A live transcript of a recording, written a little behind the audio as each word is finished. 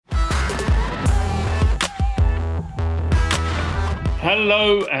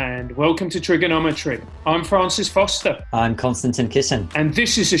Hello and welcome to Trigonometry. I'm Francis Foster. I'm Konstantin Kisin. And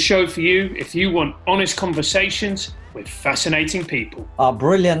this is a show for you if you want honest conversations with fascinating people. Our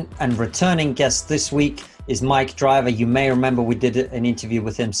brilliant and returning guest this week is Mike Driver. You may remember we did an interview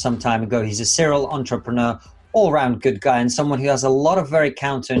with him some time ago. He's a serial entrepreneur, all-round good guy, and someone who has a lot of very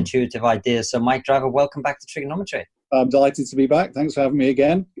counterintuitive ideas. So Mike Driver, welcome back to Trigonometry. I'm delighted to be back. Thanks for having me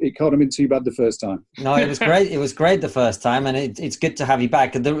again. It can't have been too bad the first time. No, it was great. It was great the first time, and it's good to have you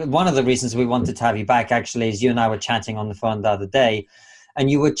back. One of the reasons we wanted to have you back, actually, is you and I were chatting on the phone the other day, and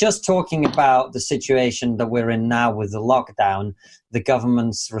you were just talking about the situation that we're in now with the lockdown, the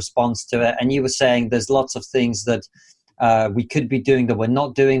government's response to it, and you were saying there's lots of things that we could be doing that we're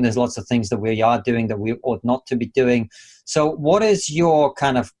not doing. There's lots of things that we are doing that we ought not to be doing. So what is your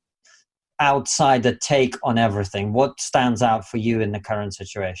kind of outsider take on everything? What stands out for you in the current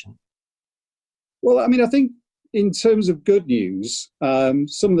situation? Well, I mean, I think in terms of good news,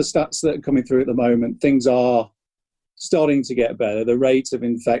 some of the stats that are coming through at the moment, things are starting to get better. The rate of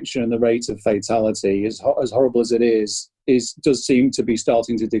infection and the rate of fatality, as horrible as it is does seem to be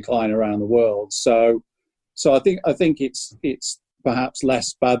starting to decline around the world. So I think it's perhaps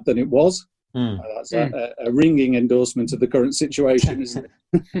less bad than it was. That's a ringing endorsement of the current situation, isn't it?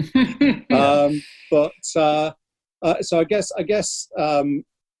 So I guess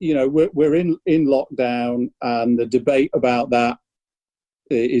we're in lockdown, and the debate about that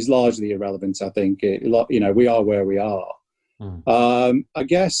is largely irrelevant. I think we are where we are. I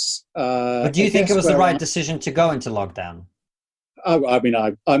guess. But do you think it was the right decision to go into lockdown? I mean,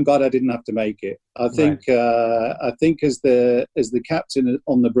 I'm glad I didn't have to make it. I think as the captain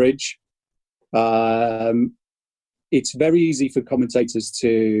on the bridge. It's very easy for commentators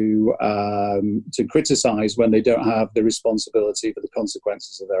to criticise when they don't have the responsibility for the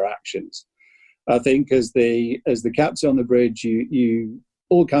consequences of their actions. I think as the captain on the bridge, you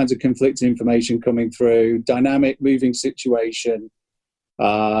all kinds of conflicting information coming through, dynamic, moving situation,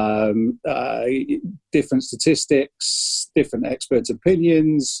 different statistics, different expert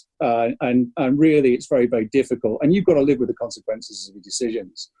opinions, and really it's very, very difficult. And you've got to live with the consequences of your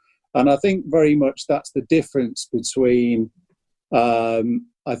decisions. And I think very much that's the difference between, I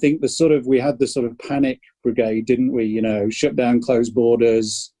think we had the sort of panic brigade, didn't we? Shut down, close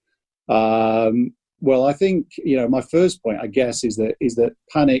borders. Well, I think, my first point, I guess, is that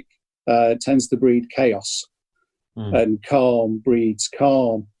panic tends to breed chaos and calm breeds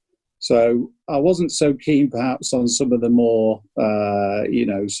calm. So I wasn't so keen perhaps on some of the more,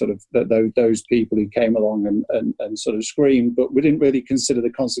 those people who came along and sort of screamed, but we didn't really consider the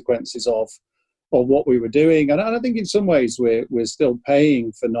consequences of what we were doing. And I think in some ways we're still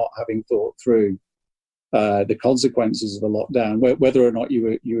paying for not having thought through the consequences of the lockdown. Whether or not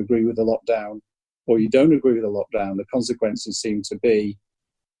you agree with the lockdown or you don't agree with the lockdown, the consequences seem to be,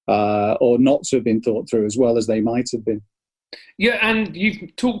 or not to have been thought through as well as they might have been. Yeah, and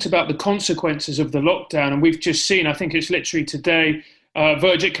you've talked about the consequences of the lockdown, and we've just seen, I think it's literally today,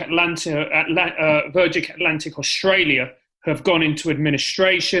 Virgin Atlantic Australia have gone into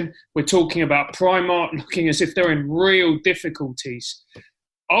administration. We're talking about Primark looking as if they're in real difficulties.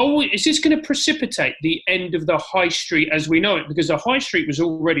 Is this going to precipitate the end of the high street as we know it? Because the high street was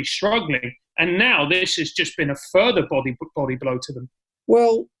already struggling, and now this has just been a further body blow to them.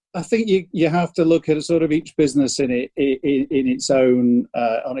 Well, I think you have to look at sort of each business in its own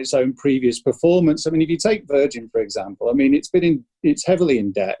on its own previous performance. I mean, if you take Virgin, for example, I mean, it's heavily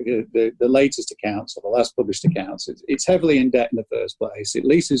in debt. The latest accounts or the last published accounts, it's heavily in debt in the first place. It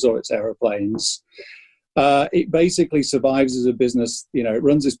leases all its aeroplanes. It basically survives as a business. It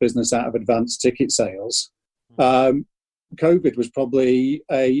runs its business out of advanced ticket sales. COVID was probably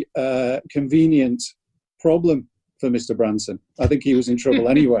a convenient problem for Mr. Branson. I think he was in trouble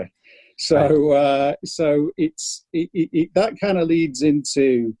anyway. So that kind of leads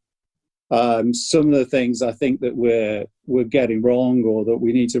into some of the things I think that we're getting wrong, or that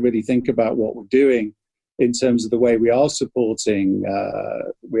we need to really think about what we're doing in terms of the way we are supporting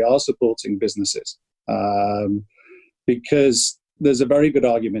businesses. Because there's a very good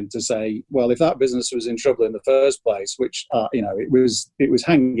argument to say, well, if that business was in trouble in the first place, which it was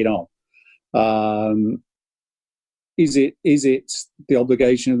hanging on. Is it the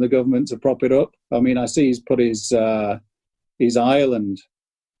obligation of the government to prop it up? I mean, I see he's put his island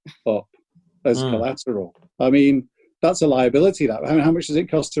up as collateral. I mean, that's a liability. How much does it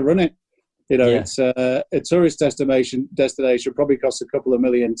cost to run it? It's a tourist destination probably costs a couple of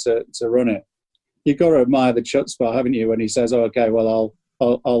million to run it. You've got to admire the chutzpah, haven't you? When he says, "Oh, okay, well,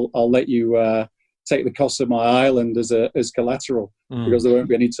 I'll let you take the cost of my island as collateral because there won't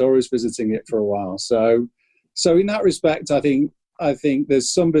be any tourists visiting it for a while." So in that respect, I think I think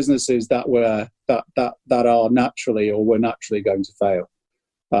there's some businesses that are naturally or were naturally going to fail,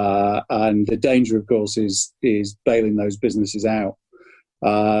 and the danger, of course, is bailing those businesses out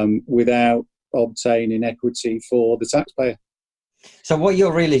without obtaining equity for the taxpayer. So what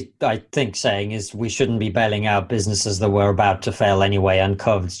you're really, I think, saying is we shouldn't be bailing out businesses that were about to fail anyway, and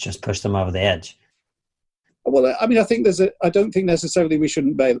COVID's just pushed them over the edge. Well, I mean, I don't think necessarily we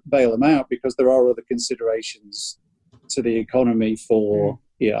shouldn't bail them out, because there are other considerations to the economy for,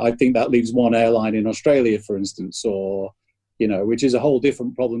 I think that leaves one airline in Australia, for instance, or, which is a whole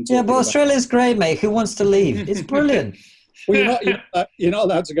different problem. Yeah, but Australia's great, mate. Who wants to leave? It's brilliant. Well, you're not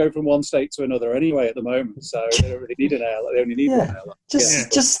allowed to go from one state to another anyway at the moment, so they don't really need an airline. They only need one airline.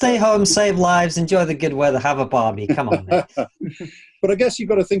 Just stay home, save lives, enjoy the good weather, have a barbie. Come on, mate. But I guess you've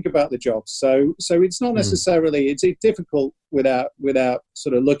got to think about the jobs. So it's not necessarily it's difficult without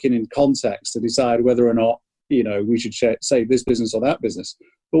sort of looking in context to decide whether or not we should save this business or that business.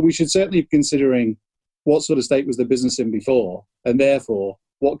 But we should certainly be considering what sort of state was the business in before, and therefore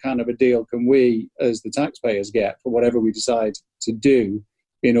what kind of a deal can we as the taxpayers get for whatever we decide to do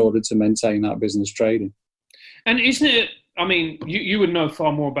in order to maintain that business trading. And isn't it, I mean, you would know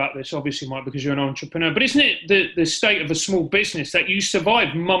far more about this, obviously, Mike, because you're an entrepreneur, but isn't it the state of a small business that you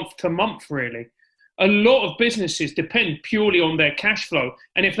survive month to month, really? A lot of businesses depend purely on their cash flow.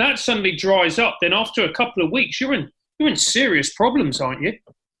 And if that suddenly dries up, then after a couple of weeks, you're in serious problems, aren't you?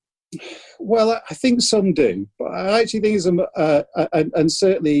 Well, I think some do, but I actually think and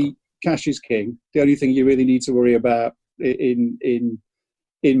certainly cash is king. The only thing you really need to worry about in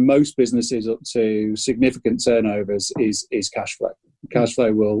most businesses up to significant turnovers is cash flow. Cash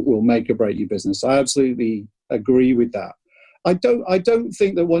flow will make or break your business. I absolutely agree with that. I don't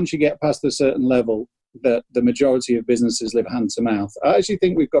think that once you get past a certain level that the majority of businesses live hand to mouth. I actually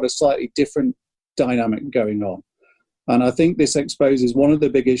think we've got a slightly different dynamic going on. And I think this exposes one of the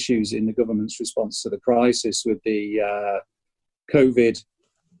big issues in the government's response to the crisis with the COVID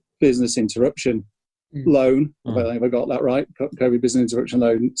business interruption loan. Have I got that right? COVID business interruption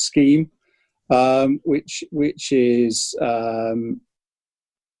loan scheme, which is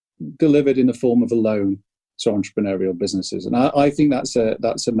delivered in the form of a loan to entrepreneurial businesses, and I think that's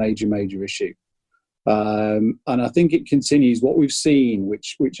a major issue. And I think it continues what we've seen,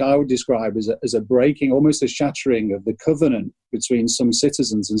 which I would describe as a breaking, almost a shattering of the covenant between some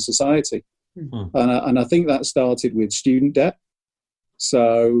citizens and society. And I think that started with student debt.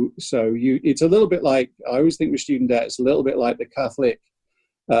 So it's a little bit like, I always think with student debt, it's a little bit like the Catholic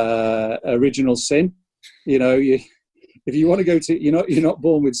original sin. If you want to go to, you're not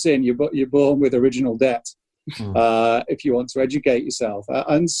born with sin, you're born with original debt. If you want to educate yourself.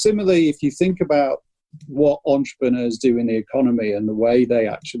 And similarly, if you think about what entrepreneurs do in the economy and the way they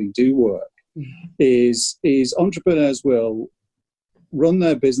actually do work, is entrepreneurs will run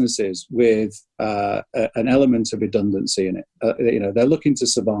their businesses with an element of redundancy in it. They're looking to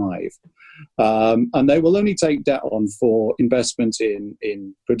survive, and they will only take debt on for investment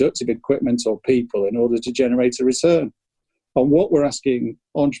in productive equipment or people in order to generate a return. And what we're asking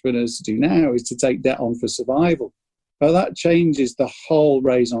entrepreneurs to do now is to take debt on for survival. Well, that changes the whole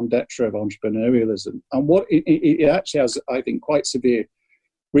raison d'etre of entrepreneurialism. And what it actually has, I think, quite severe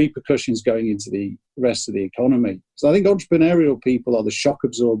repercussions going into the rest of the economy. So I think entrepreneurial people are the shock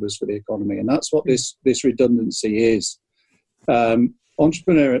absorbers for the economy. And that's what this redundancy is.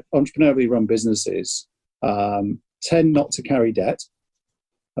 Entrepreneurially run businesses tend not to carry debt.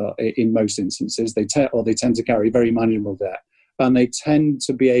 In most instances, they tend to carry very manageable debt, and they tend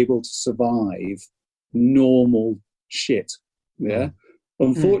to be able to survive normal shit.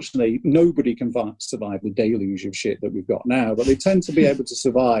 Unfortunately, nobody can survive the deluge of shit that we've got now, but they tend to be able to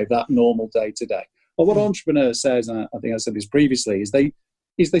survive that normal day to day. Well, what entrepreneur says, and I think I said this previously, is they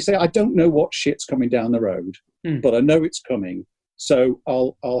say, I don't know what shit's coming down the road, but I know it's coming. So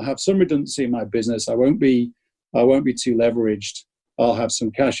I'll have some redundancy in my business. I won't be too leveraged. I'll have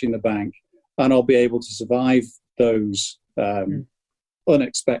some cash in the bank, and I'll be able to survive those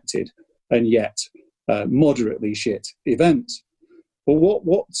unexpected and yet moderately shit events. But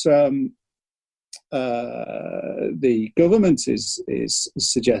what the government is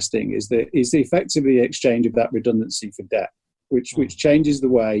suggesting is effectively the exchange of that redundancy for debt, which changes the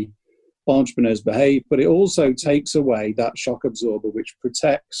way entrepreneurs behave, but it also takes away that shock absorber which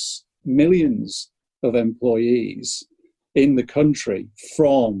protects millions of employees in the country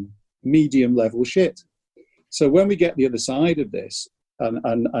from medium level shit. So when we get the other side of this,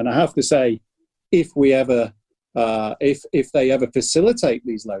 and I have to say, if they ever facilitate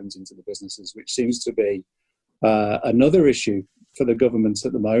these loans into the businesses, which seems to be another issue for the government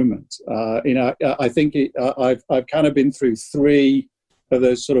at the moment. I think I've kind of been through three of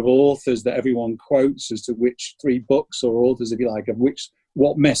those sort of authors that everyone quotes as to which three books or authors, if you like, of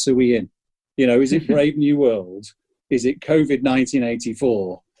what mess are we in? Is it Brave New World? Is it COVID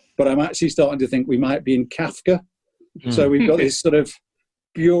 1984? But I'm actually starting to think we might be in Kafka. So we've got this sort of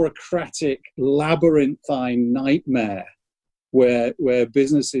bureaucratic labyrinthine nightmare where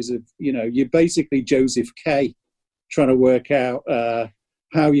businesses have, you're basically Joseph K. trying to work out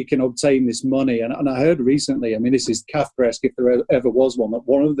how you can obtain this money. And I heard recently, this is Kafkaesque if there ever was one, that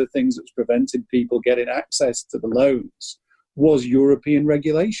one of the things that's prevented people getting access to the loans was European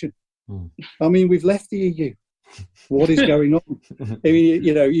regulation. We've left the EU. What is going on?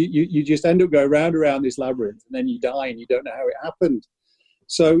 You just end up going round around this labyrinth, and then you die and you don't know how it happened.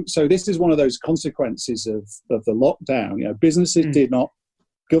 So this is one of those consequences of the lockdown. Businesses did not,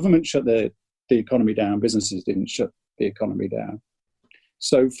 government shut the economy down, businesses didn't shut the economy down.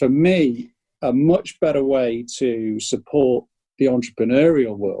 So for me, a much better way to support the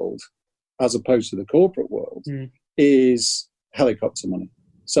entrepreneurial world as opposed to the corporate world is helicopter money.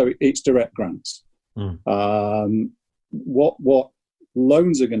 So it's direct grants. What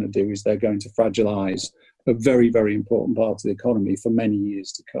loans are going to do is they're going to fragilize a very, very important part of the economy for many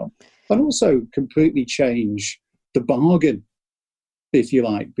years to come, and also completely change the bargain, if you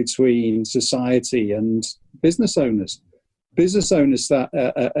like, between society and business owners. Business owners that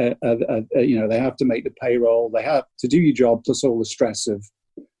they have to make the payroll, they have to do your job, plus all the stress of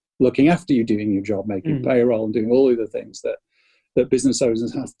looking after you doing your job, making payroll and doing all of the things that business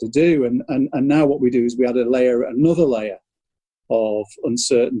owners have to do. And now what we do is we add another layer of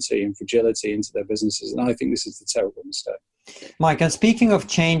uncertainty and fragility into their businesses. And I think this is a terrible mistake. Mike, and speaking of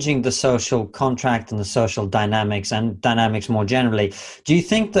changing the social contract and the social dynamics and dynamics more generally, do you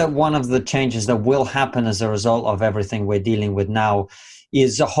think that one of the changes that will happen as a result of everything we're dealing with now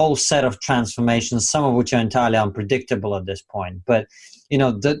is a whole set of transformations, some of which are entirely unpredictable at this point? But,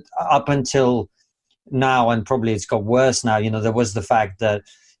 up until now, and probably it's got worse now, there was the fact that,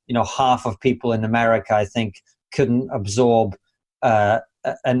 half of people in America, I think, couldn't absorb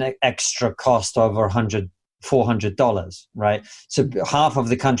an extra cost over $400, right? So half of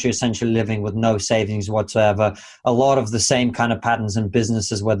the country essentially living with no savings whatsoever. A lot of the same kind of patterns in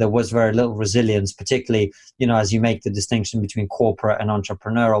businesses where there was very little resilience, particularly, as you make the distinction between corporate and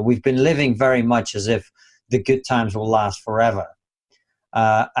entrepreneurial. We've been living very much as if the good times will last forever.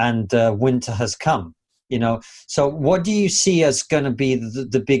 And winter has come, So what do you see as going to be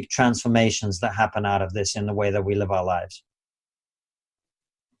the big transformations that happen out of this in the way that we live our lives?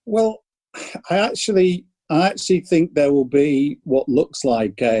 Well, I actually think there will be what looks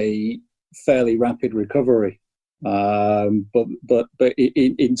like a fairly rapid recovery, but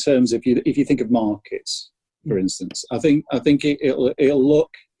in terms of if you think of markets, for instance, I think it'll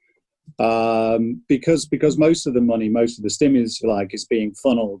look because most of the money, most of the stimulus, if you like, is being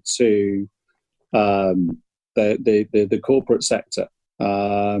funneled to the corporate sector,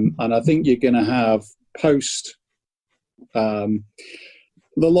 and I think you're going to have post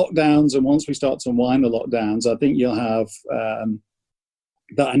the lockdowns, and once we start to unwind the lockdowns, I think you'll have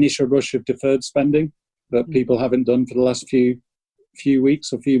that initial rush of deferred spending that people haven't done for the last few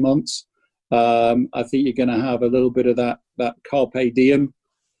weeks or few months. I think you're going to have a little bit of that carpe diem.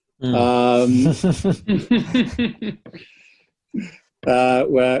 Where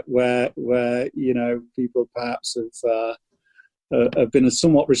people perhaps have been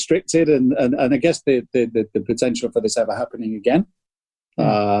somewhat restricted, and I guess the potential for this ever happening again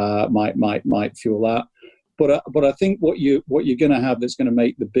might fuel that. But I think what you're going to have that's going to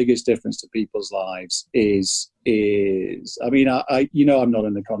make the biggest difference to people's lives is I'm not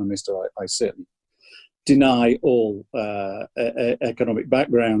an economist, or I certainly deny all economic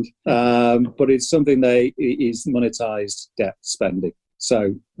background, but it's something is monetized debt spending.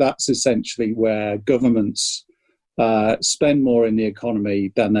 So that's essentially where governments spend more in the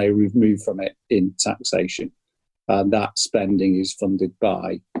economy than they remove from it in taxation. And that spending is funded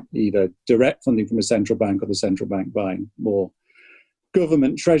by either direct funding from a central bank or the central bank buying more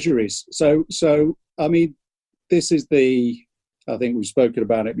government treasuries. So this is I think we've spoken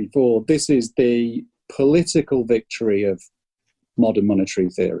about it before, this is the political victory of modern monetary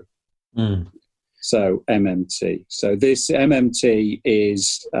theory. So MMT. So this MMT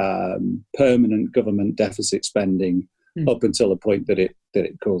is permanent government deficit spending up until the point that it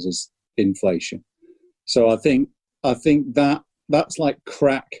causes inflation. So I think that's like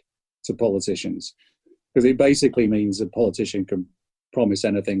crack to politicians, because it basically means a politician can promise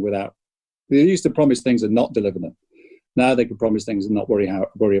anything without. They used to promise things and not deliver them. Now they can promise things and not worry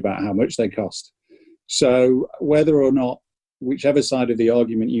about how much they cost. So whether or not whichever side of the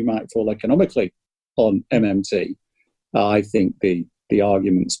argument you might fall economically on MMT, I think the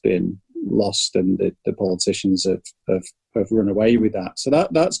argument's been lost, and the politicians have run away with that. So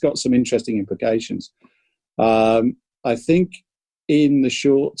that's got some interesting implications. I think in the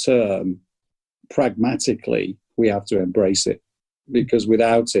short term, pragmatically, we have to embrace it, because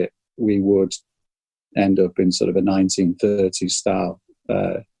without it, we would end up in sort of a 1930s style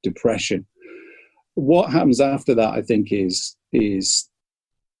depression. What happens after that, I think, is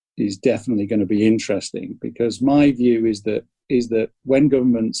definitely going to be interesting, because my view is that when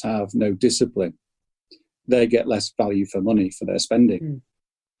governments have no discipline, they get less value for money for their spending.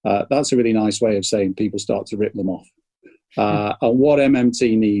 That's a really nice way of saying people start to rip them off. And what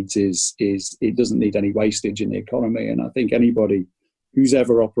MMT needs is it doesn't need any wastage in the economy. And I think anybody who's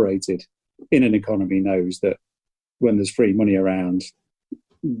ever operated in an economy knows that when there's free money around,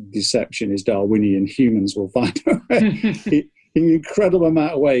 deception is Darwinian. Humans will find an incredible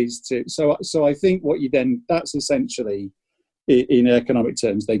amount of ways to. So I think what you then, that's essentially, in economic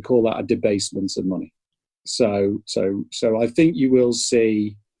terms, they call that a debasement of money. So I think you will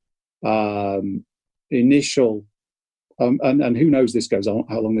see initial, and who knows this goes on,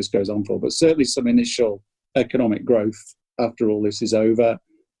 how long this goes on for, but certainly some initial economic growth after all this is over,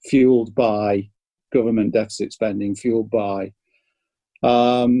 fueled by government deficit spending, fueled by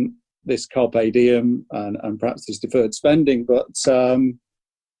this carpe diem and perhaps this deferred spending. But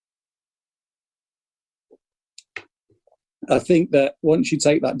I think that once you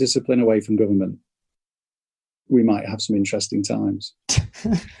take that discipline away from government, we might have some interesting times.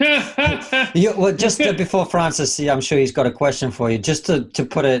 Well, just before Francis, I'm sure he's got a question for you. Just to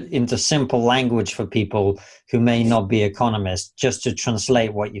put it into simple language for people who may not be economists, just to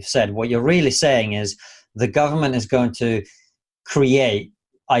translate what you've said. What you're really saying is the government is going to create,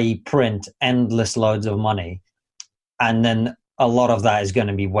 i.e. print, endless loads of money, and then a lot of that is going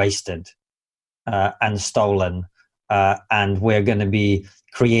to be wasted and stolen, and we're going to be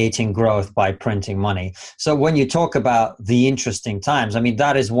creating growth by printing money. So when you talk about the interesting times, I mean,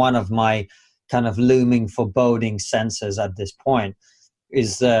 that is one of my kind of looming foreboding senses at this point,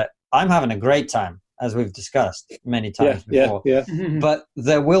 is that I'm having a great time, as we've discussed many times before. Yeah. But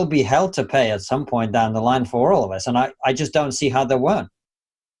there will be hell to pay at some point down the line for all of us. And I just don't see how there won't.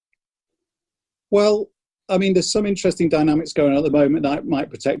 Well, I mean, there's some interesting dynamics going on at the moment that might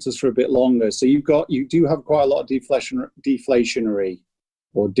protect us for a bit longer. So you do have quite a lot of deflationary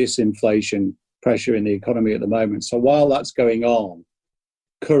or disinflation pressure in the economy at the moment. So while that's going on,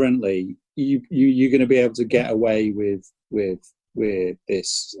 currently, you're going to be able to get away with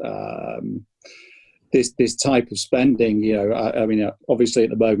this this type of spending. You know, I mean, obviously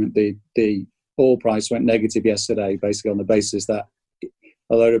at the moment the oil price went negative yesterday, basically on the basis that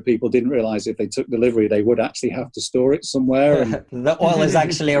a load of people didn't realize if they took delivery, they would actually have to store it somewhere. And the oil is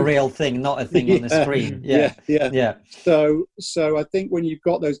actually a real thing, not a thing on the screen. Yeah. So I think when you've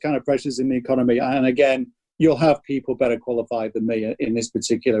got those kind of pressures in the economy, and again, you'll have people better qualified than me in this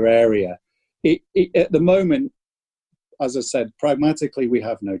particular area. At the moment, as I said, pragmatically, we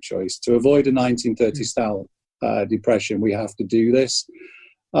have no choice. To avoid a 1930 style depression, we have to do this.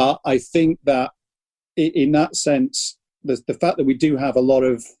 I think that in that sense, the fact that we do have a lot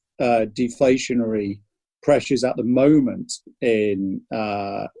of deflationary pressures at the moment in,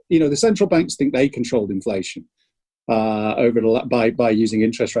 the central banks think they controlled inflation by using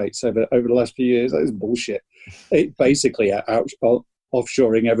interest rates over the last few years. That is bullshit. It basically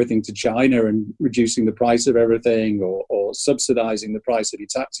offshoring everything to China and reducing the price of everything, or subsidizing the price of your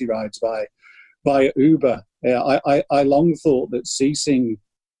taxi rides via Uber. I long thought that ceasing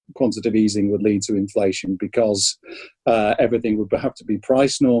quantitative easing would lead to inflation because everything would have to be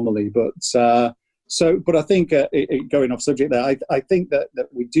priced normally. But I think going off subject there, I think that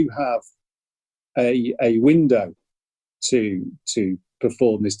we do have a window to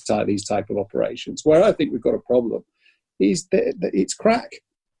perform these type of operations. Where I think we've got a problem is that it's crack.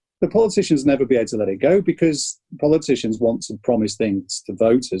 The politicians never be able to let it go, because politicians want to promise things to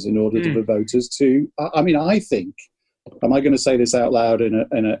voters in order for voters to. I mean, I think. Am I going to say this out loud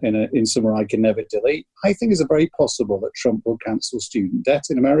in somewhere I can never delete? I think it's very possible that Trump will cancel student debt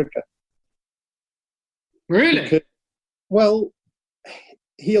in America. Really? Because, well,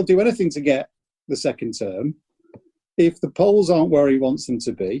 he'll do anything to get the second term. If the polls aren't where he wants them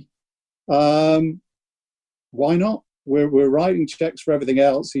to be, why not? We're writing checks for everything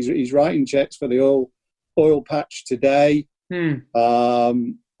else. He's writing checks for the oil patch today.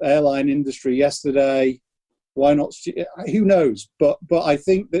 Airline industry yesterday. Why not? Who knows? But I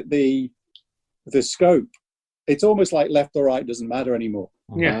think that the scope, it's almost like left or right doesn't matter anymore.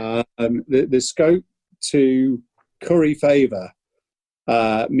 Yeah. The scope to curry favour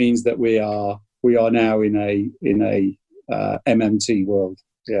means that we are now in a MMT world.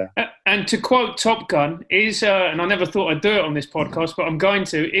 Yeah. And to quote Top Gun, and I never thought I'd do it on this podcast, but I'm going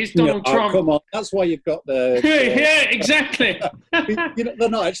to, is Donald Trump... come on, that's why you've got the... yeah, exactly. They're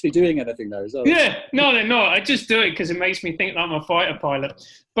not actually doing anything, though, is that? Yeah, no, they're not. I just do it because it makes me think that I'm a fighter pilot.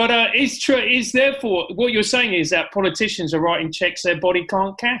 But is therefore, what you're saying is that politicians are writing checks their body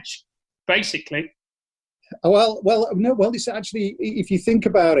can't cash, basically. Well, it's actually, if you think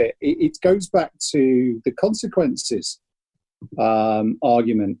about it, it goes back to the consequences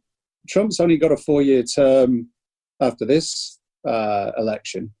argument. Trump's only got a 4-year term after this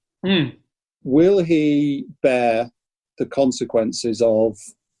election. Will he bear the consequences of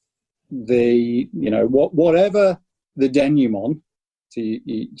the, whatever the denouement, to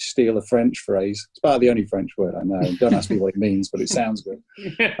steal a French phrase? It's about the only French word I know. Don't ask me what it means, but it sounds good.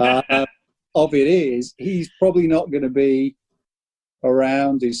 Of it is, he's probably not going to be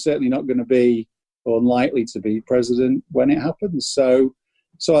around. He's certainly not going to be, or unlikely to be, president when it happens. So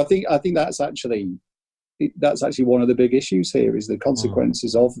I think that's actually one of the big issues here, is the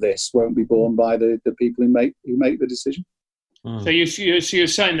consequences of this won't be borne by the people who make the decision. So you're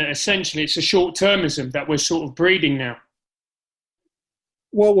saying that essentially it's a short-termism that we're sort of breeding now.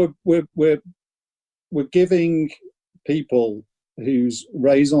 Well, we're giving people whose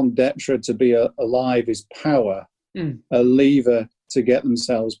raison d'etre to be alive is power, a lever to get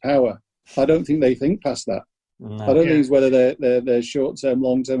themselves power. I don't think they think past that. No. I don't think it's whether they're short-term,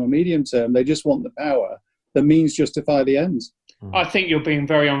 long-term or medium-term. They just want the power. The means justify the ends. I think you're being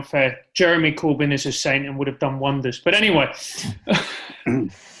very unfair. Jeremy Corbyn is a saint and would have done wonders. But anyway.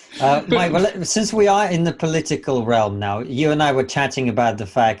 Mike, well, since we are in the political realm now, you and I were chatting about the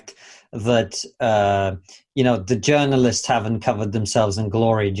fact that the journalists haven't covered themselves in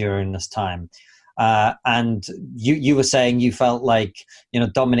glory during this time, and you were saying you felt like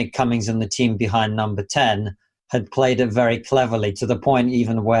Dominic Cummings and the team behind Number 10 had played it very cleverly, to the point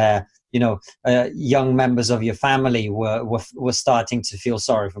even where young members of your family were starting to feel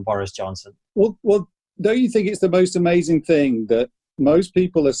sorry for Boris Johnson. Well, don't you think it's the most amazing thing that most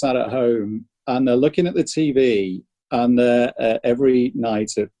people are sat at home and they're looking at the TV and every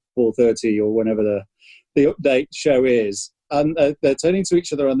night at 4:30 or whenever the update show is, and they're turning to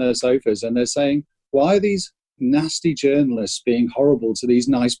each other on their sofas and they're saying, why are these nasty journalists being horrible to these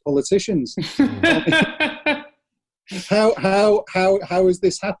nice politicians? How has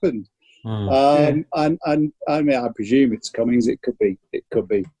this happened? And I mean, I presume it's Cummings. It could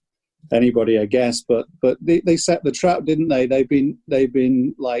be anybody, I guess. But they set the trap, didn't they? They've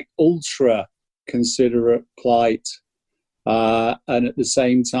been like ultra considerate, polite, and at the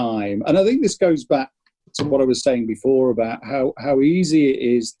same time, and I think this goes back to what I was saying before about how easy it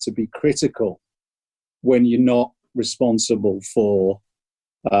is to be critical when you're not responsible for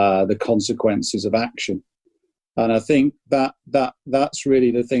the consequences of action. And I think that's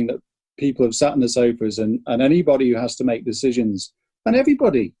really the thing that people have sat on the sofas, and anybody who has to make decisions, and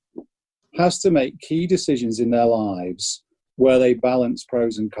everybody has to make key decisions in their lives where they balance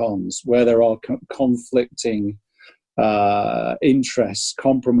pros and cons, where there are conflicting interests,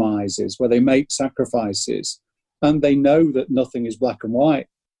 compromises, where they make sacrifices, and they know that nothing is black and white.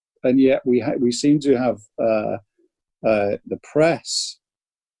 And yet we seem to have the press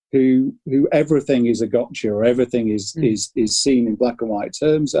who everything is a gotcha, or everything is seen in black and white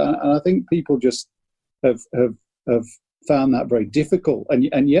terms, and I think people just have found that very difficult.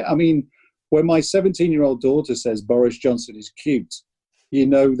 And yet, I mean, when my 17-year-old daughter says Boris Johnson is cute,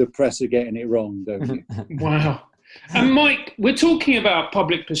 the press are getting it wrong, don't you? Wow. And Mike, we're talking about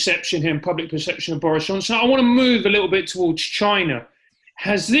public perception here and public perception of Boris Johnson. I want to move a little bit towards China.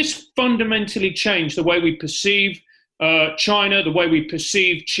 Has this fundamentally changed the way we perceive China, the way we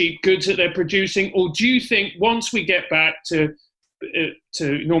perceive cheap goods that they're producing? Or do you think once we get back to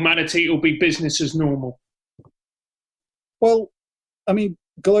normality, it'll be business as normal? Well, I mean,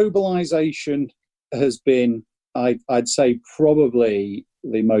 globalization has been, I'd say, probably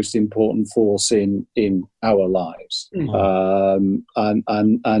the most important force in our lives. Mm-hmm.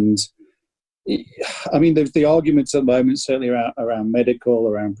 And I mean, there's the arguments at the moment, certainly around medical,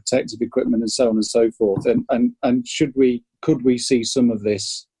 around protective equipment, and so on and so forth. And could we see some of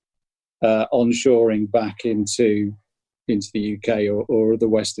this onshoring back into the UK or other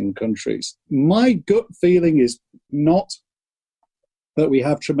Western countries? My gut feeling is not, that we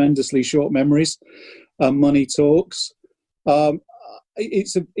have tremendously short memories. Money talks.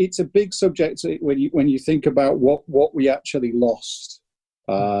 It's a big subject when you think about what we actually lost.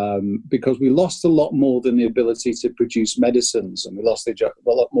 Because we lost a lot more than the ability to produce medicines, and we lost a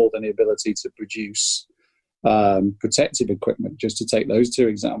lot more than the ability to produce protective equipment, just to take those two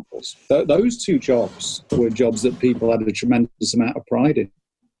examples. Those two jobs were jobs that people had a tremendous amount of pride in.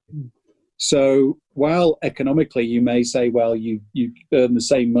 So while economically you may say, well, you earn the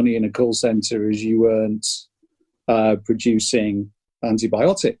same money in a call center as you earned producing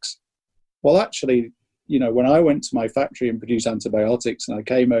antibiotics. Well, actually, when I went to my factory and produced antibiotics and I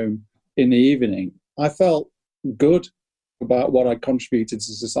came home in the evening, I felt good about what I contributed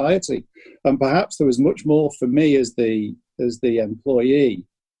to society. And perhaps there was much more for me as the employee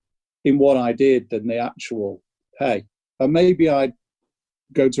in what I did than the actual pay. And maybe I'd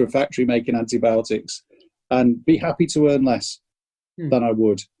go to a factory making antibiotics and be happy to earn less than I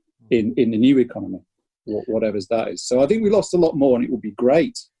would in the new economy, whatever's that is. So I think we lost a lot more, and it would be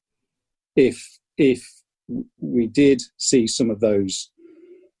great if we did see some of those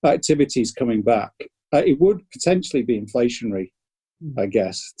activities coming back. It would potentially be inflationary, I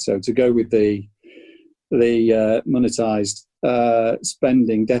guess. So to go with the monetized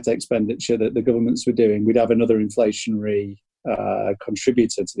spending, debt expenditure that the governments were doing, we'd have another inflationary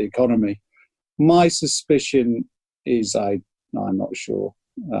contributor to the economy. My suspicion is I'm not sure.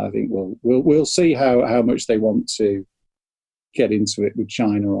 I think we'll see how much they want to get into it with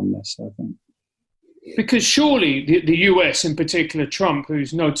China on this, I think. Because surely the US, in particular Trump,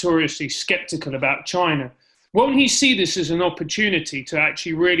 who's notoriously skeptical about China, won't he see this as an opportunity to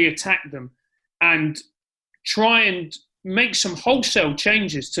actually really attack them and try and make some wholesale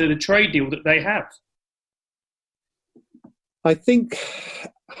changes to the trade deal that they have? I think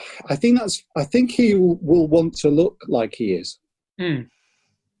he will want to look like he is.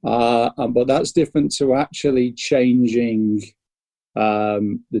 But that's different to actually changing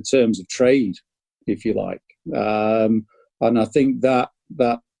the terms of trade, if you like. And I think that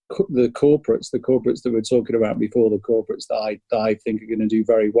the corporates that we're talking about before, the corporates that I think are going to do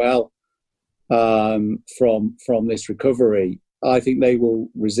very well from this recovery, I think they will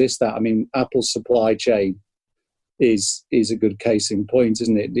resist that. I mean, Apple's supply chain is a good case in point,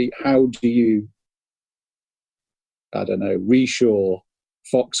 isn't it? How do you, reshore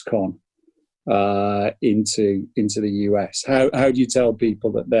Foxconn into the US? How do you tell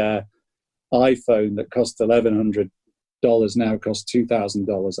people that their iPhone that cost $1,100 now costs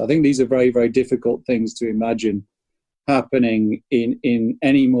 $2,000? I think these are very, very difficult things to imagine happening in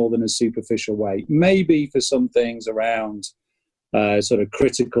any more than a superficial way. Maybe for some things around sort of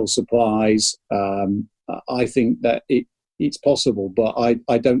critical supplies, I think that it's possible, but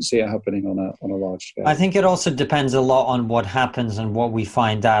I don't see it happening on a large scale. I think it also depends a lot on what happens and what we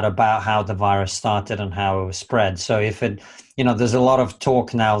find out about how the virus started and how it was spread. So if it, there's a lot of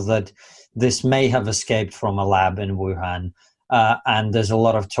talk now that this may have escaped from a lab in Wuhan, and there's a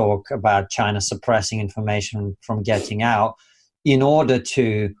lot of talk about China suppressing information from getting out in order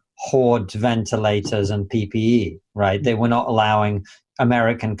to hoard ventilators and PPE, right? They were not allowing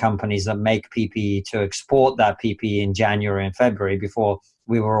American companies that make PPE to export that PPE in January and February before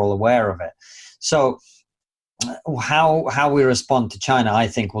we were all aware of it. So how we respond to China, I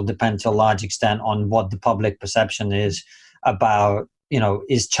think, will depend to a large extent on what the public perception is about,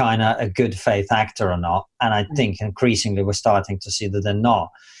 is China a good faith actor or not? And I think increasingly we're starting to see that they're not.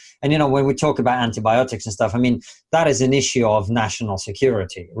 And, when we talk about antibiotics and stuff, I mean, that is an issue of national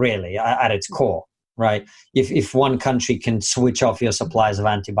security, really, at its core. Right. If one country can switch off your supplies of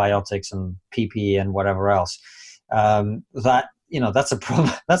antibiotics and PPE and whatever else, that's a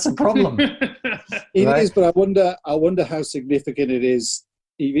problem. That's a problem. It right? is, but I wonder how significant it is,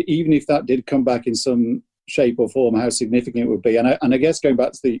 even if that did come back in some shape or form, how significant it would be. And I guess going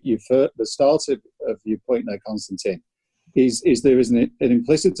back to the start of your point there, Konstantin, is there is an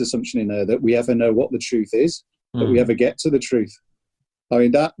implicit assumption in there that we ever know what the truth is, that we ever get to the truth. I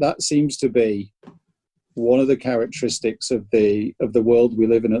mean, that seems to be one of the characteristics of the world we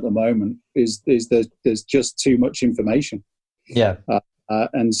live in at the moment is there's just too much information. Yeah.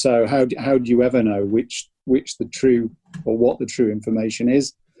 And so how do you ever know which the true or what the true information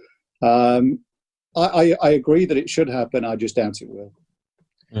is? I agree that it should happen. I just doubt it will.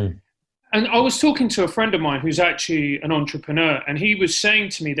 And I was talking to a friend of mine who's actually an entrepreneur, and he was saying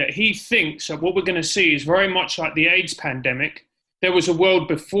to me that he thinks that what we're going to see is very much like the AIDS pandemic. There was a world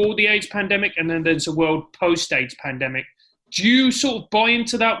before the AIDS pandemic, and then there's a world post-AIDS pandemic. Do you sort of buy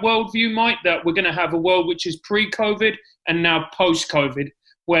into that worldview, Mike, that we're going to have a world which is pre-COVID and now post-COVID,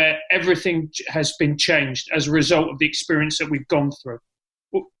 where everything has been changed as a result of the experience that we've gone through?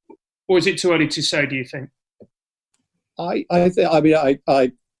 Or is it too early to say, do you think? I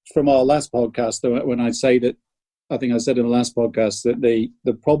from our last podcast, when I say that, I think I said in the last podcast that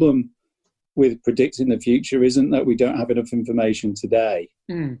the problem with predicting the future isn't that we don't have enough information today.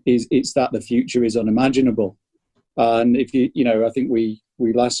 It's that the future is unimaginable. And if I think we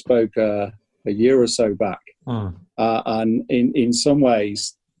last spoke a year or so back, and in some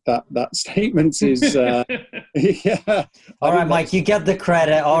ways that statement is yeah. All right, Mike, you get the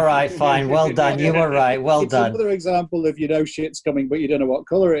credit. All right, fine, well done. You were right. Well it's done. Another example of shit's coming, but you don't know what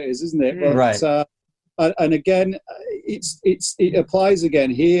color it is, isn't it? But, right. And again, it applies again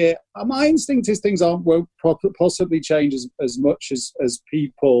here. My instinct is things won't possibly change as much as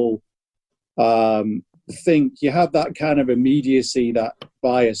people think. You have that kind of immediacy, that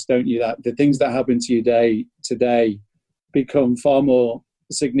bias, don't you? That the things that happen to you today become far more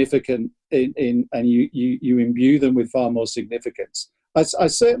significant and you imbue them with far more significance. I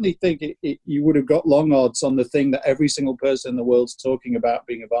certainly think you would have got long odds on the thing that every single person in the world's talking about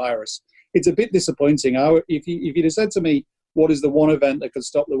being a virus. It's a bit disappointing. If you'd have said to me, what is the one event that could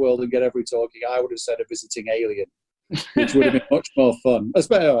stop the world and get everybody talking, I would have said a visiting alien, which would have been much more fun, as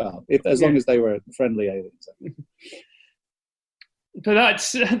long as they were friendly aliens. But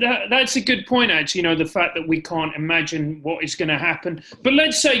that's a good point, actually. The fact that we can't imagine what is going to happen. But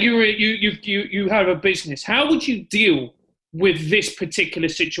let's say you have a business. How would you deal with this particular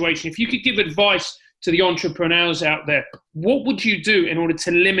situation? If you could give advice to the entrepreneurs out there, what would you do in order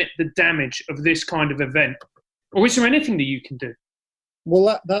to limit the damage of this kind of event? Or is there anything that you can do?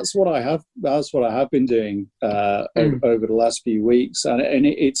 Well, that's what I have. That's what I have been doing over the last few weeks, and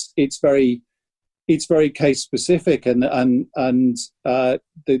it's very case specific, and the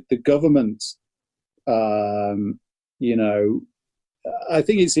government, I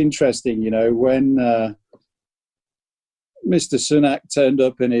think it's interesting. When Mr. Sunak turned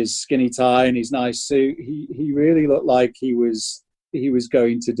up in his skinny tie and his nice suit, he really looked like he was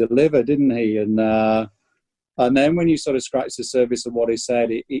going to deliver, didn't he? And then when you sort of scratch the surface of what he said,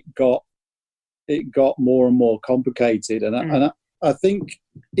 it got more and more complicated. And I think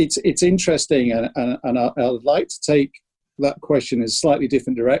it's interesting, and I'd like to take that question in a slightly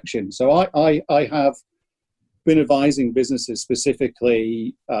different direction. So I have been advising businesses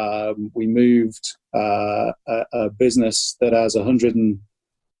specifically. We moved a business that has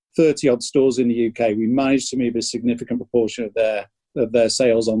 130 odd stores in the UK. We managed to move a significant proportion of their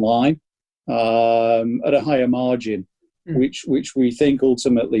sales online at a higher margin, which we think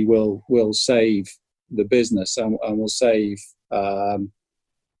ultimately will save the business and will save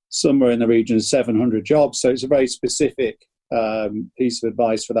somewhere in the region of 700 jobs. So it's a very specific piece of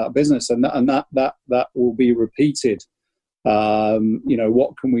advice for that business, and that will be repeated.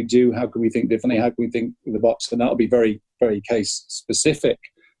 What can we do? How can we think differently? How can we think in the box? And that'll be very, very case specific.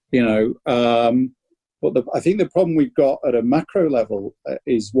 But I think the problem we've got at a macro level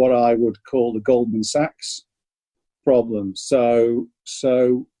is what I would call the Goldman Sachs problem. So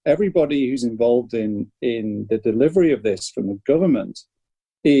everybody who's involved in the delivery of this from the government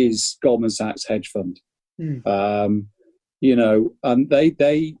is Goldman Sachs hedge fund. And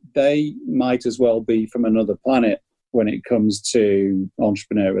they might as well be from another planet when it comes to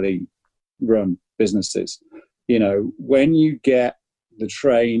entrepreneurially run businesses. When you get the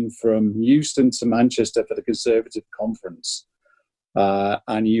train from Euston to Manchester for the Conservative Conference,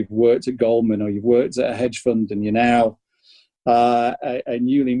 and you've worked at Goldman or you've worked at a hedge fund, and you're now a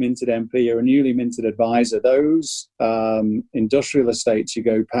newly minted MP or a newly minted advisor, those industrial estates you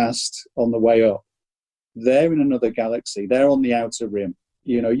go past on the way up, they're in another galaxy. They're on the outer rim.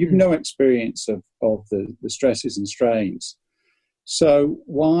 You've no experience of the stresses and strains. So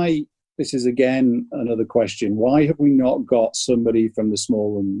why, this is again another question, why have we not got somebody from the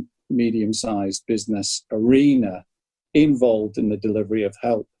small and medium-sized business arena involved in the delivery of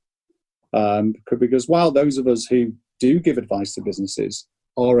help? Because while those of us who do give advice to businesses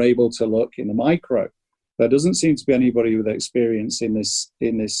are able to look in the micro, there doesn't seem to be anybody with experience in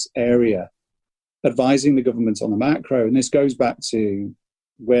this area advising the government on the macro. And this goes back to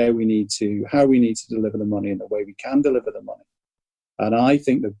how we need to deliver the money and the way we can deliver the money. And I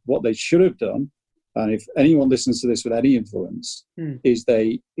think that what they should have done, and if anyone listens to this with any influence, is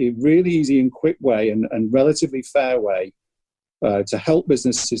a really easy and quick way and relatively fair way to help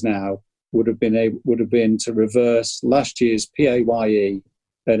businesses now would have been to reverse last year's PAYE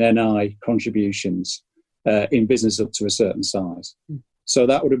and NI contributions in business up to a certain size. So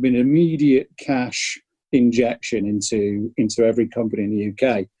that would have been an immediate cash injection into every company in the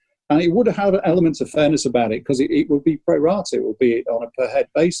UK. And it would have had elements of fairness about it, because it would be pro rata. It would be on a per head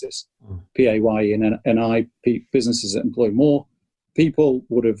basis. PAYE and NI businesses that employ more people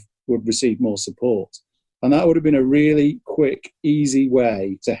would receive more support. And that would have been a really quick, easy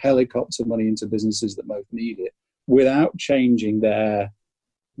way to helicopter money into businesses that most need it without changing their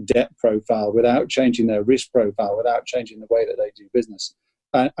debt profile, without changing their risk profile, without changing the way that they do business,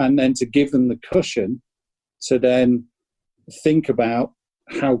 and then to give them the cushion to then think about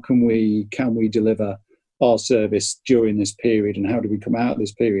how can we deliver our service during this period, and how do we come out of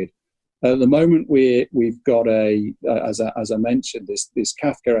this period. At the moment, we've got as I mentioned, this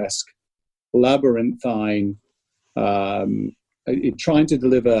Kafkaesque labyrinthine trying to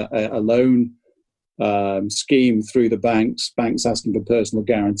deliver a loan scheme through the banks asking for personal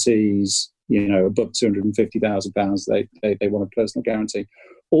guarantees, above £250,000, they want a personal guarantee.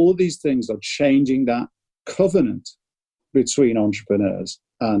 All these things are changing that covenant between entrepreneurs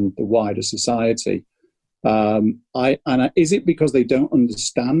and the wider society. Is it because they don't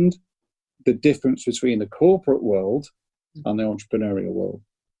understand the difference between the corporate world and the entrepreneurial world?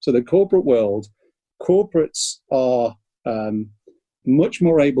 So the corporate world, corporates are much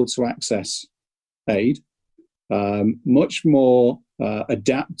more able to access aid, much more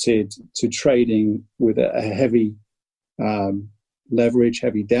adapted to trading with a heavy leverage,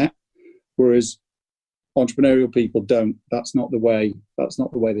 heavy debt, whereas entrepreneurial people don't. That's not the way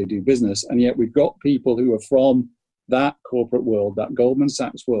they do business. And yet we've got people who are from that corporate world, that Goldman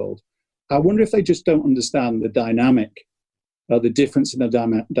Sachs world. I wonder if they just don't understand the dynamic, the difference in the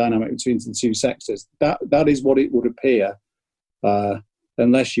dynamic between the two sectors. That is what it would appear,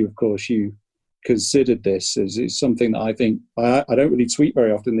 unless you, of course, you considered this as it's something that I think, I don't really tweet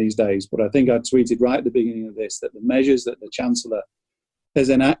very often these days, but I think I tweeted right at the beginning of this that the measures that the Chancellor has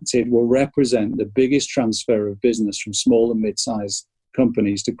enacted will represent the biggest transfer of business from small and mid-sized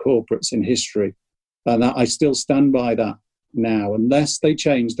companies to corporates in history. And I still stand by that now. Unless they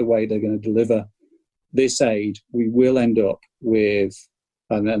change the way they're going to deliver this aid, we will end up with,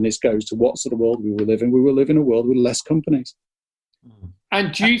 and then this goes to what sort of world we will live in. We will live in a world with less companies.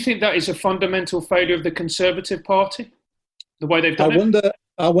 And do you think that is a fundamental failure of the Conservative Party, the way they've done it?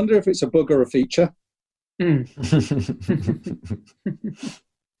 I wonder if it's a bug or a feature.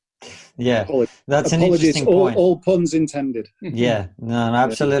 Yeah, that's an interesting point. All puns intended. Yeah, no,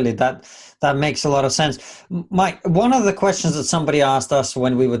 absolutely. That makes a lot of sense. Mike, one of the questions that somebody asked us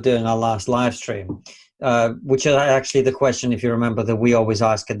when we were doing our last live stream, which is actually the question, if you remember, that we always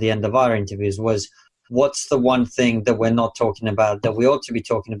ask at the end of our interviews, was, what's the one thing that we're not talking about that we ought to be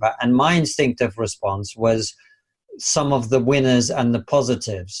talking about? And my instinctive response was some of the winners and the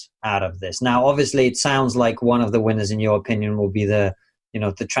positives out of this. Now, obviously, it sounds like one of the winners, in your opinion, will be the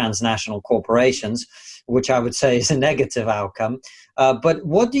transnational corporations, which I would say is a negative outcome. But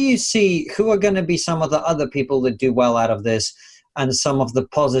what do you see? Who are going to be some of the other people that do well out of this, and some of the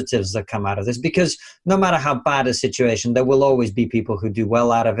positives that come out of this? Because no matter how bad a situation, there will always be people who do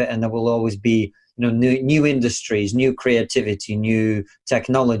well out of it, and there will always be new industries, new creativity, new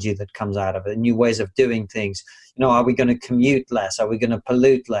technology that comes out of it, new ways of doing things. Are we going to commute less? Are we going to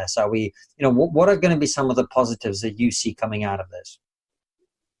pollute less? Are we, what are going to be some of the positives that you see coming out of this?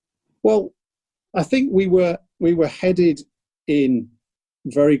 Well, I think we were headed in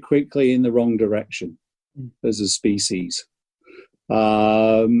very quickly in the wrong direction as a species.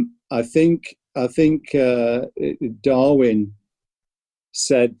 I think Darwin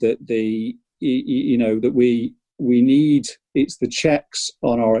said that that we need, it's the checks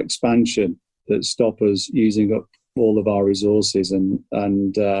on our expansion that stop us using up all of our resources and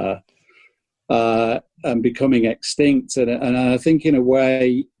becoming extinct. And I think in a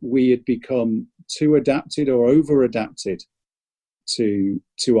way we had become too adapted or over adapted to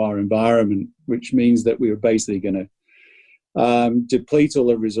our environment, which means that we were basically going to deplete all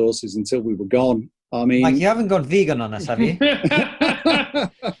the resources until we were gone. I mean, Mike, you haven't gone vegan on us, have you?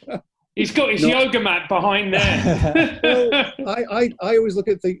 He's got his yoga mat behind there. Well, I always look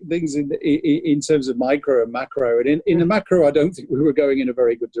at things in terms of micro and macro, and in the macro, I don't think we were going in a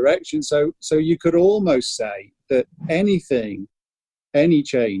very good direction. So you could almost say that any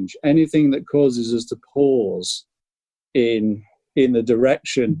change, anything that causes us to pause in the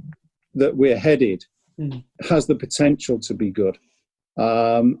direction that we're headed, has the potential to be good.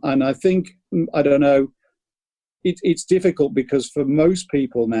 And I think, I don't know, it's difficult because for most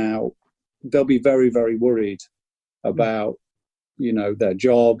people now, they'll be very, very worried about, their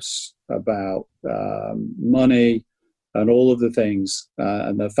jobs, about money and all of the things,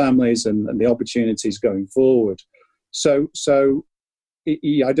 and their families and the opportunities going forward. So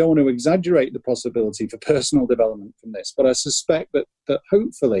I don't want to exaggerate the possibility for personal development from this, but I suspect that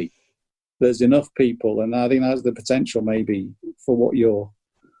hopefully there's enough people, and I think that's the potential maybe for what you're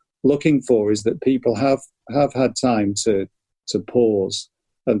looking for, is that people have had time to pause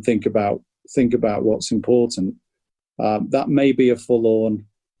and think about what's important. That may be a forlorn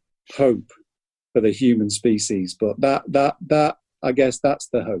hope for the human species, but that I guess that's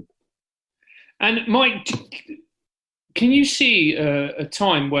the hope. And Mike, can you see a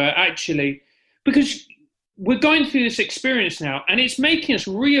time where actually, because we're going through this experience now, and it's making us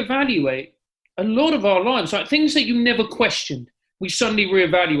reevaluate a lot of our lives, like things that you never questioned, we suddenly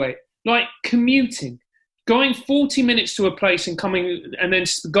reevaluate, like commuting, going 40 minutes to a place and coming, and then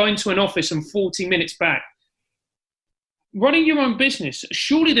going to an office and 40 minutes back. Running your own business,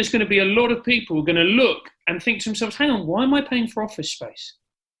 surely there's going to be a lot of people who are going to look and think to themselves, hang on, why am I paying for office space?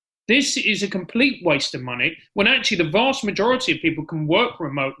 This is a complete waste of money, when actually the vast majority of people can work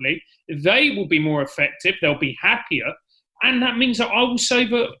remotely. They will be more effective, they'll be happier, and that means that I will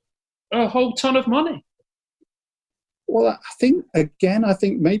save a whole ton of money. Well, I think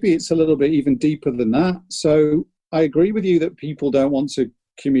maybe it's a little bit even deeper than that. So I agree with you that people don't want to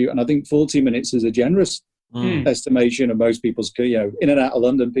commute, and I think 40 minutes is a generous estimation of most people's, in and out of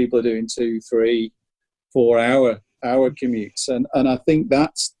London, people are doing 2, 3, 4 hour commutes, and I think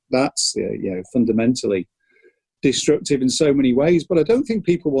that's fundamentally destructive in so many ways. But I don't think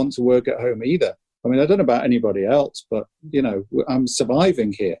people want to work at home either. I mean, I don't know about anybody else, but I'm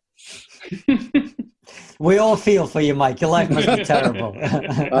surviving here. We all feel for you, Mike. Your life must be terrible.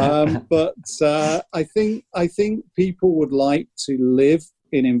 But I think people would like to live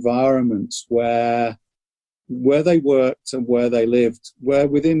in environments where they worked and where they lived were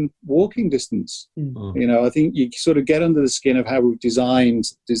within walking distance. I think you sort of get under the skin of how we've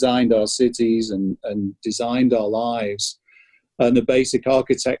designed our cities and designed our lives, and the basic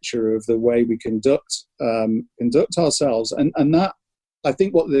architecture of the way we conduct ourselves, and that, I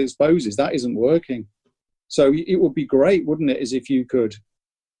think, what it exposes, that isn't working. So it would be great, wouldn't it, as if you could,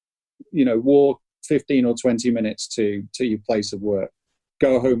 walk 15 or 20 minutes to your place of work,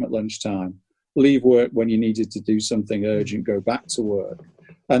 go home at lunchtime, leave work when you needed to do something urgent, go back to work.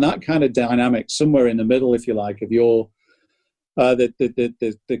 And that kind of dynamic, somewhere in the middle, if you like, of your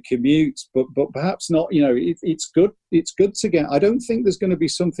the commute, but perhaps not. It's good to get. I don't think there's going to be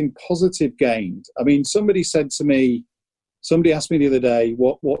something positive gained. I mean, somebody asked me the other day,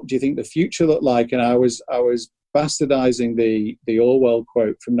 what do you think the future looked like? And I was bastardizing the Orwell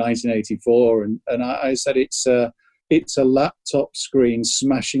quote from 1984, and I said it's a laptop screen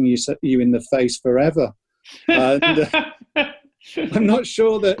smashing you in the face forever. And I'm not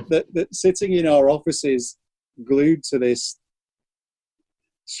sure that sitting in our offices glued to this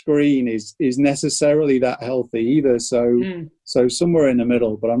screen is necessarily that healthy either. So somewhere in the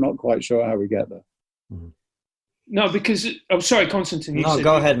middle, but I'm not quite sure how we get there. No, because sorry, Konstantin.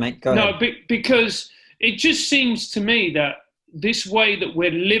 Go ahead, mate. Go ahead. No, because it just seems to me that this way that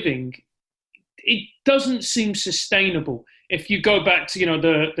we're living, it doesn't seem sustainable. If you go back to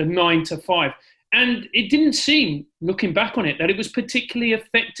the 9 to 5, and it didn't seem, looking back on it, that it was particularly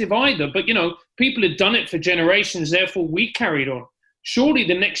effective either. But people had done it for generations, therefore we carried on. Surely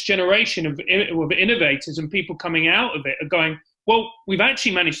the next generation of innovators and people coming out of it are going, well, we've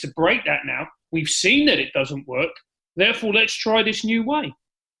actually managed to break that now. We've seen that it doesn't work. Therefore, let's try this new way.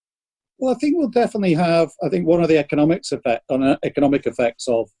 Well, I think we'll definitely have. I think one of the economic effects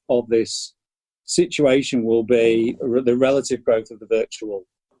of this situation will be the relative growth of the virtual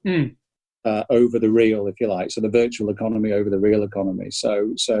over the real, if you like. So the virtual economy over the real economy.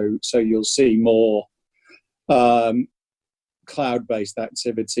 So you'll see more cloud-based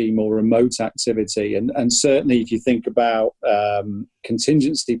activity, more remote activity, and certainly if you think about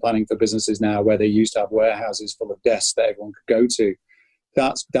contingency planning for businesses now, where they used to have warehouses full of desks that everyone could go to,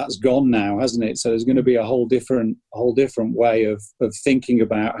 that's gone now, hasn't it? So there's going to be a whole different way of thinking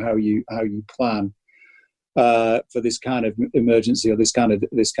about how you plan for this kind of emergency or this kind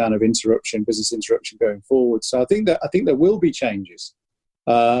of interruption, business interruption going forward. So I think there will be changes.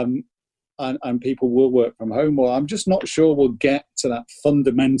 And people will work from home. Well, I'm just not sure we'll get to that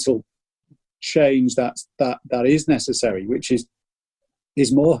fundamental change that is necessary, which is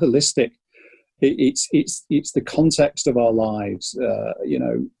more holistic. It's the context of our lives.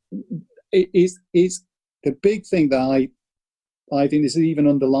 It is the big thing that I think this is even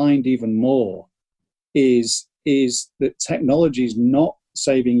underlined even more is that technology is not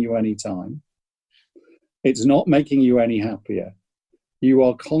saving you any time. It's not making you any happier. You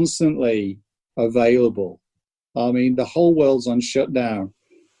are constantly available. I mean, the whole world's on shutdown,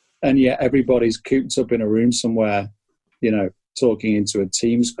 and yet everybody's cooped up in a room somewhere, talking into a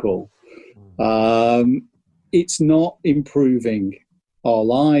Teams call. It's not improving our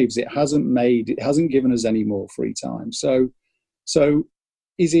lives. It hasn't given us any more free time. So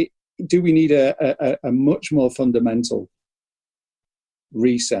do we need a much more fundamental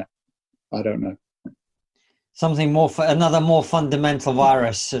reset? I don't know. Something more, another more fundamental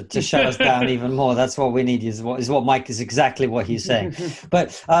virus to shut us down even more. That's what we need. Is what Mike is exactly what he's saying.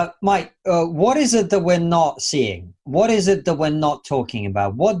 But Mike, what is it that we're not seeing? What is it that we're not talking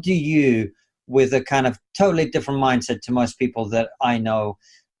about? What do you, with a kind of totally different mindset to most people that I know,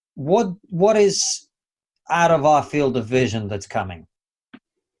 what is out of our field of vision that's coming?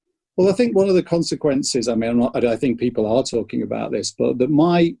 Well, I think one of the consequences, I mean, I think people are talking about this, but that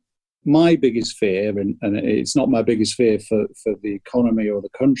my biggest fear, and it's not my biggest fear for the economy or the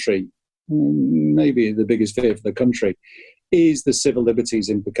country, maybe the biggest fear for the country, is the civil liberties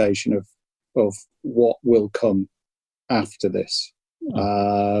implication of what will come after this.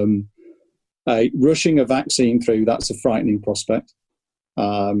 Rushing a vaccine through, that's a frightening prospect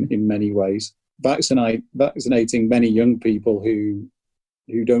in many ways. Vaccinating many young people who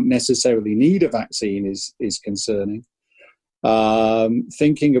don't necessarily need a vaccine is concerning.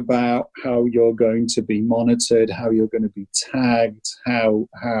 Thinking about how you're going to be monitored, how you're going to be tagged, how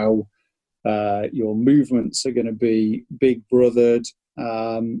your movements are going to be big brothered.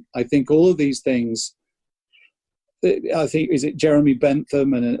 I think all of these things, I think, is it Jeremy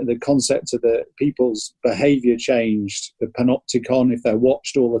Bentham and the concept of the people's behavior changed, the panopticon, if they're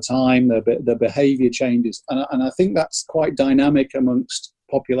watched all the time, their behavior changes. And I think that's quite dynamic amongst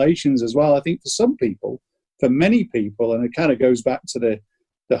populations as well. I think for some people, for many people, and it kind of goes back to the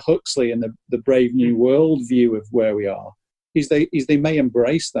Huxley and the Brave New World view of where we are, is they may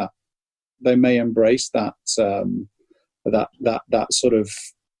embrace that. They may embrace that that sort of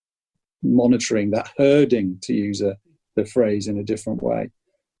monitoring, that herding, to use the phrase in a different way.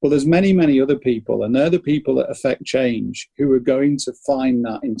 Well, there's many, many other people, and they're the people that affect change, who are going to find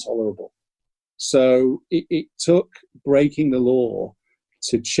that intolerable. So it took breaking the law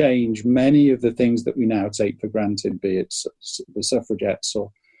to change many of the things that we now take for granted, be it the suffragettes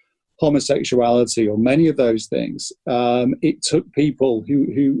or homosexuality or many of those things. It took people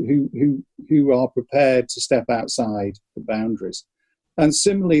who are prepared to step outside the boundaries. And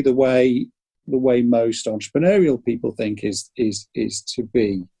similarly, the way most entrepreneurial people think is to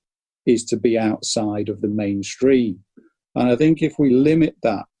be outside of the mainstream. And I think if we limit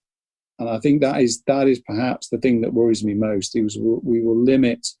that, and I think that is perhaps the thing that worries me most, is we will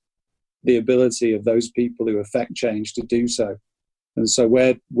limit the ability of those people who affect change to do so. And so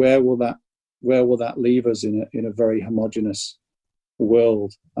where will that leave us in a very homogenous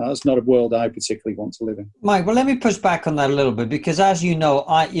world? That's not a world I particularly want to live in. Mike, well, let me push back on that a little bit, because as you know,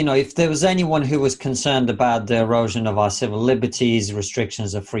 if there was anyone who was concerned about the erosion of our civil liberties,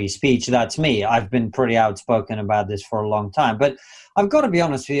 restrictions of free speech, that's me. I've been pretty outspoken about this for a long time. But I've got to be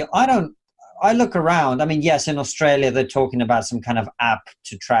honest with you, I look around. I mean, yes, in Australia, they're talking about some kind of app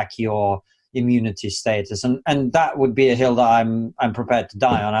to track your immunity status. And that would be a hill that I'm prepared to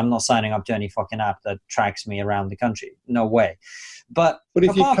die on. I'm not signing up to any fucking app that tracks me around the country. No way. But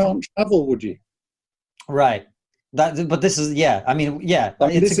if you can't travel, would you? Right. But this is, yeah. I mean, yeah.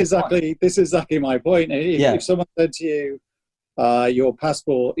 This is exactly my point. If someone said to you, your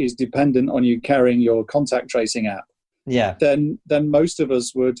passport is dependent on you carrying your contact tracing app, yeah, then most of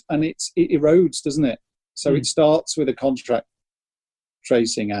us would, and it erodes, doesn't it? So it starts with a contract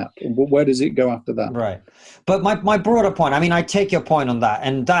tracing app. Where does it go after that? Right. But my broader point, I mean, I take your point on that,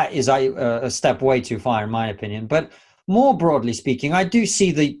 and that is a step way too far, in my opinion. But more broadly speaking, I do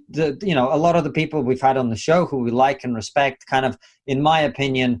see the a lot of the people we've had on the show who we like and respect, kind of, in my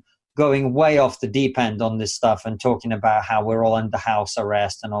opinion, going way off the deep end on this stuff and talking about how we're all under house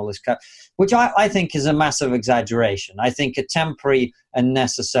arrest and all this stuff, which I think is a massive exaggeration. I think a temporary and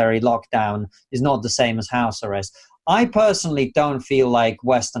necessary lockdown is not the same as house arrest. I personally don't feel like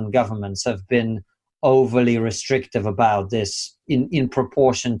Western governments have been overly restrictive about this in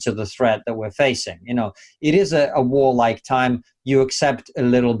proportion to the threat that we're facing. It is a warlike time. You accept a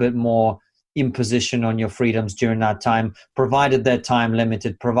little bit more imposition on your freedoms during that time, provided they're time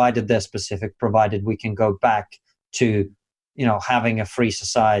limited, provided they're specific, provided we can go back to having a free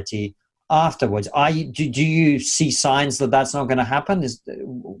society afterwards. Do you see signs that that's not going to happen?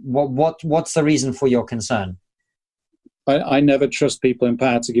 What's the reason for your concern? I never trust people in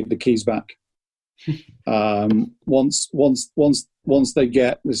power to give the keys back. Once they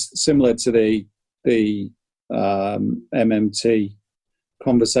get, similar to the MMT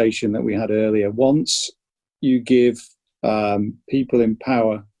conversation that we had earlier, once you give people in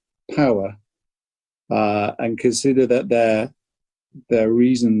power and consider that their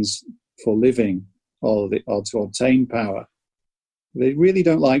reasons for living or to obtain power, they really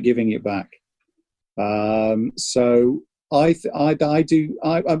don't like giving it back. So while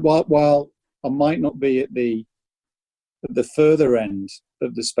I might not be at the further end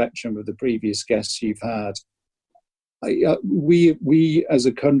of the spectrum of the previous guests you've had, we as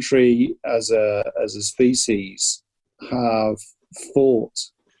a country, as a species, have fought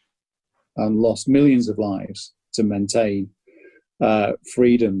and lost millions of lives to maintain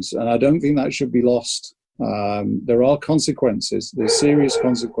freedoms, and I don't think that should be lost. There are consequences. There's serious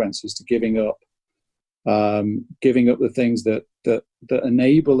consequences to giving up the things that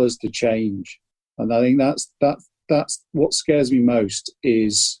enable us to change. And I think that's what scares me most,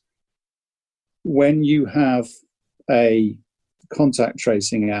 is when you have a contact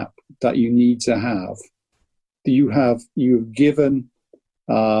tracing app that you need to have, you've given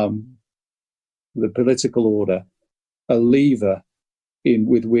the political order a lever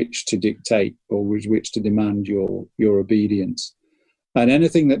with which to dictate or with which to demand your obedience. And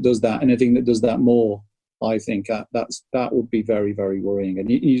anything that does that more, I think that would be very, very worrying.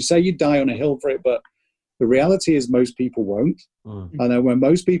 And you say you die on a hill for it, but the reality is most people won't. And then when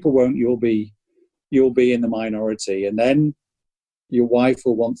most people won't, you'll be in the minority, and then your wife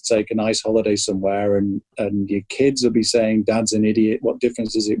will want to take a nice holiday somewhere, and your kids will be saying, "Dad's an idiot. What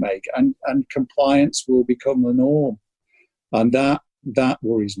difference does it make?" And compliance will become the norm, and that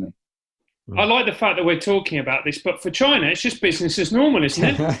worries me. I like the fact that we're talking about this, but for China, it's just business as normal, isn't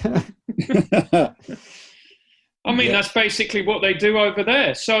it? I mean, that's basically what they do over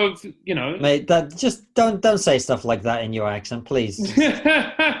there. So, mate, that just don't say stuff like that in your accent, please.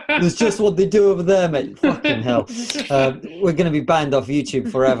 It's just what they do over there, mate. Fucking hell. We're going to be banned off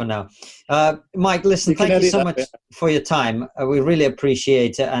YouTube forever now. Mike, listen, thank you so much for your time. We really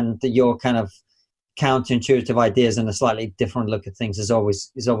appreciate it, and your kind of counterintuitive ideas and a slightly different look at things is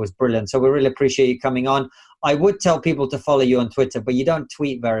always brilliant. So we really appreciate you coming on. I would tell people to follow you on Twitter, but you don't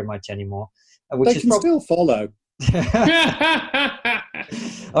tweet very much anymore. They can still follow.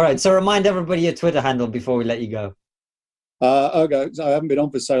 All right, so remind everybody your Twitter handle before we let you go. Okay, so I haven't been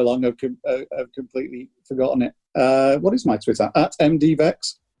on for so long, I've completely forgotten it. What is my Twitter? At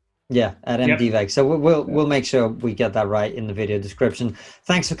MDVex. Yeah, at MDVex. So we'll make sure we get that right in the video description.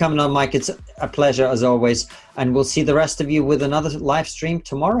 Thanks for coming on, Mike. It's a pleasure as always, and we'll see the rest of you with another live stream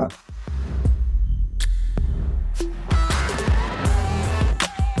tomorrow.